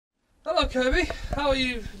Hello, Coby. How are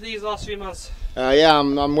you these last few months? Yeah,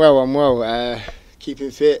 I'm well. I'm well. Keeping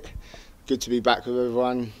fit. Good to be back with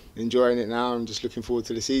everyone. Enjoying it now. I'm just looking forward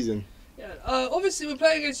to the season. Yeah. Obviously, we're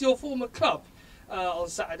playing against your former club on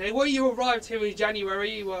Saturday. When you arrived here in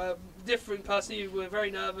January, you were a different person. You were very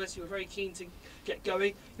nervous. You were very keen to get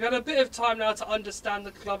going. You had a bit of time now to understand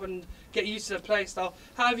the club and get used to the play style.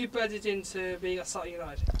 How have you bedded into being at Sutton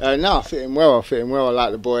United? No, I fit in well. I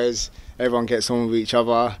like the boys. Everyone gets on with each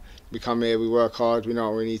other. We come here, we work hard, we know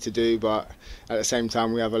what we need to do, but at the same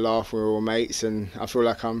time we have a laugh, we're all mates, and I feel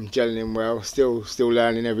like I'm gelling in well, still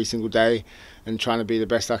learning every single day and trying to be the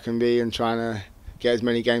best I can be and trying to get as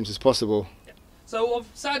many games as possible. Yeah. So on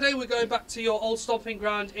Saturday we're going back to your old stomping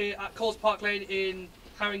ground at Coles Park Lane in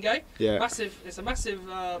Haringey. Yeah. It's a massive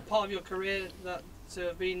part of your career that to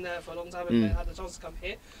have been there for a long time and had the chance to come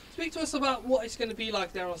here. Speak to us about what it's going to be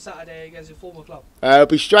like there on Saturday against your former club. It'll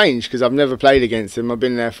be strange because I've never played against them. I've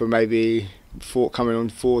been there for maybe coming on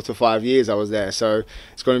 4 to 5 years I was there, so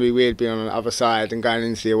it's going to be weird being on the other side and going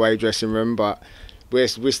into the away dressing room, but we're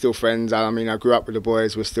still friends. I mean, I grew up with the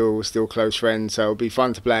boys, we're still close friends, so it'll be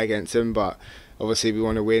fun to play against them, but obviously we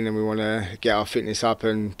want to win and we want to get our fitness up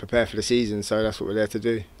and prepare for the season, so that's what we're there to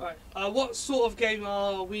do. Right. What sort of game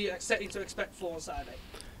are we expecting to expect for on Saturday?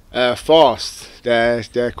 Fast.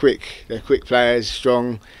 They're quick. They're quick players,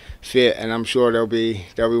 strong, fit, and I'm sure they'll be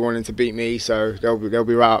wanting to beat me. So they'll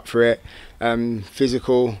be right up for it.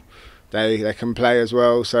 Physical. They can play as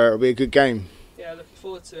well. So it'll be a good game. Yeah, looking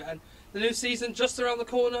forward to it. And the new season just around the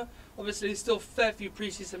corner. Obviously, there's still a fair few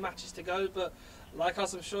pre-season matches to go, but like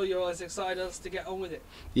us, I'm sure you're as excited as to get on with it.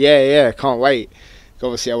 Yeah, can't wait.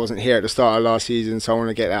 Obviously, I wasn't here at the start of last season, so I want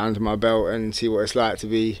to get that under my belt and see what it's like to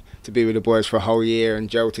be with the boys for a whole year and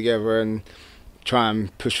gel together and try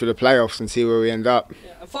and push for the playoffs and see where we end up.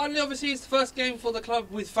 Yeah. And finally, obviously, it's the first game for the club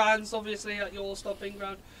with fans, obviously, at your stomping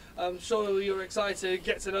ground. I'm sure you're excited to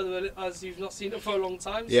get to know them as you've not seen them for a long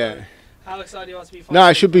time. So Yeah. how excited you are to be? No,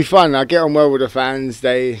 it should be fun. I get on well with the fans.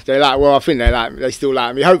 They like. Well, I think they still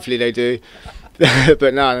like me. Hopefully, they do.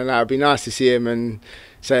 But no, it'd be nice to see them and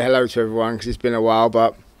say hello to everyone because it's been a while.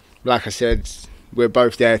 But like I said, we're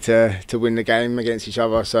both there to win the game against each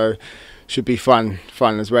other, so should be fun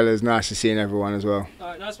as well as nice to seeing everyone as well. All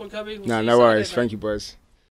right, nice one, Coby. No worries. Thank you, boys.